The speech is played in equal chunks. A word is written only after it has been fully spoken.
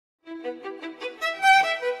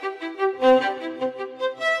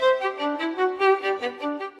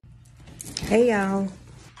Hey y'all,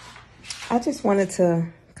 I just wanted to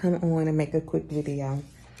come on and make a quick video.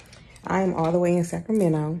 I am all the way in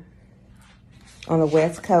Sacramento on the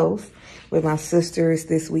West Coast with my sisters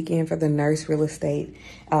this weekend for the Nurse Real Estate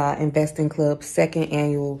Investing Club's second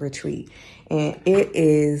annual retreat. And it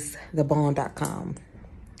is the bomb.com.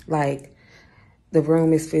 Like, the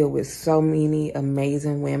room is filled with so many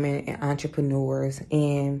amazing women and entrepreneurs.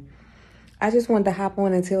 And I just wanted to hop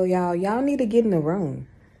on and tell y'all need to get in the room.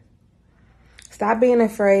 Stop being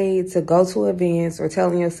afraid to go to events or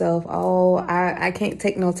telling yourself, oh, I can't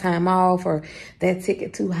take no time off, or that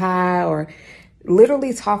ticket too high, or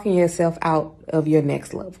literally talking yourself out of your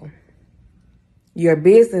next level. Your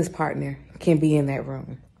business partner can be in that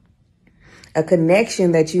room. A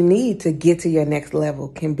connection that you need to get to your next level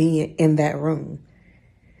can be in that room.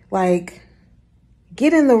 Like,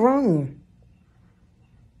 get in the room.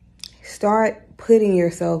 Start putting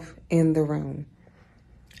yourself in the room.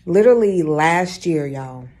 Literally last year,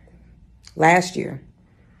 y'all, last year,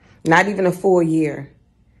 not even a full year,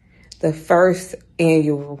 the first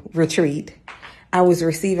annual retreat, I was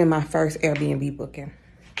receiving my first Airbnb booking.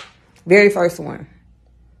 Very first one.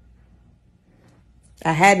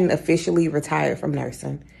 I hadn't officially retired from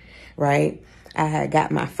nursing, right? I had got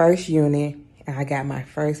my first unit and I got my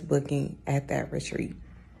first booking at that retreat.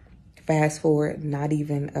 Fast forward, not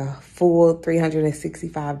even a full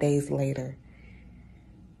 365 days later,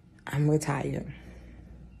 I'm retired.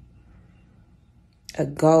 A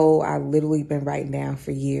goal I literally been writing down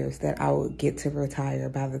for years that I would get to retire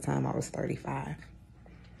by the time I was 35.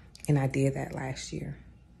 And I did that last year.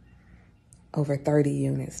 Over 30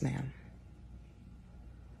 units now.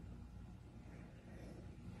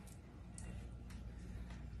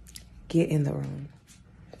 Get in the room.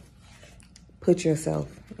 Put yourself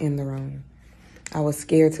in the room. I was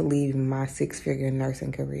scared to leave my 6-figure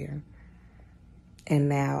nursing career. And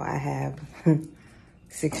now I have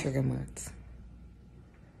 6-figure months.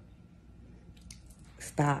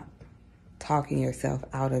 Stop talking yourself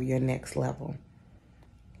out of your next level.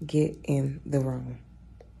 Get in the room.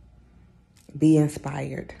 Be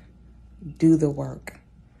inspired. Do the work.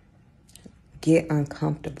 Get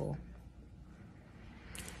uncomfortable.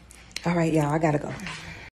 All right, y'all, I gotta go.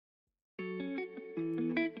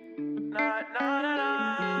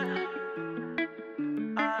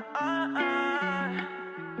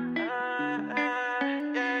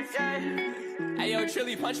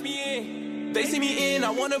 Trilly punch me in. They see me in,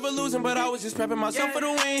 I won never losing, but I was just prepping myself for the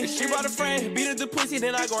win. She brought a friend, beat up the pussy,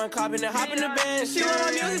 then I go and cop it and hop in the band. She love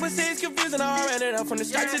my music, but say it's confusing. I ran it up from the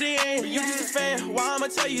start to the end. But you just a fan, why I'ma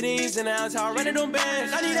tell you the ins and outs, how I run it on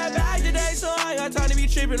bands. I need that bag today, so I got time to be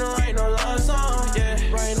tripping and write no love song.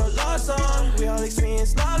 Yeah, write no love song. We all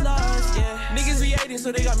experience love loss. Yeah, niggas be hating,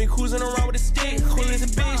 so they got me cruising around with a stick. Cool as a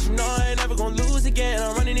bitch, you know I ain't never gonna lose again.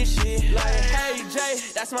 I'm running this shit like, hey Jay,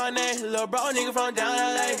 that's my name. Little bro nigga from down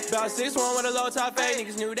LA. About 6'1" with a low top fade.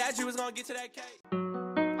 Niggas knew that you was gonna get to that cake. Oh,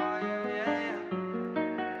 yeah.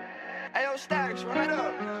 Hey, yo, Stacks, run it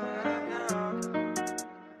up.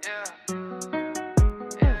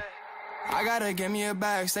 Yeah. I gotta get me a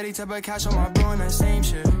bag. Steady type of cash on my bro and that same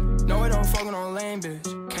shit. No, it don't fucking on lame,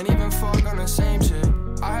 bitch. Can't even fuck on the same shit.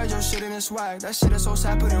 I heard your shit in the swag. That shit is so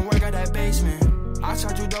sad, put in work at that basement. I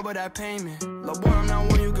charge you double that payment. Lil' boy, I'm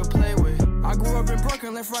not one you could play with. I grew up in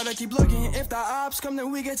Brooklyn, left, right, I keep looking. If the ops come,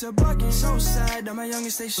 then we get to bucking. So sad that my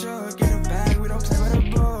youngest stay shook. Get a bag, we don't play with a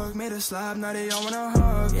book. Made a slab, now they all wanna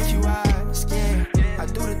hug. If you ask, yeah, I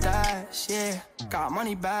do the dash, yeah. Got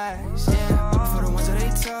money bags, yeah. For the ones that they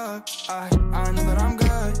took, I know that I'm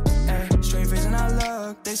good, ayy. Straight face and I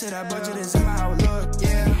look. They say that budget is in my outlook,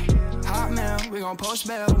 yeah. Hot mail, we gon' post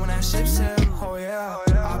bail when that ship sail, oh yeah.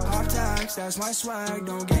 I pop tags, that's my swag,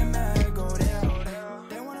 don't get mad.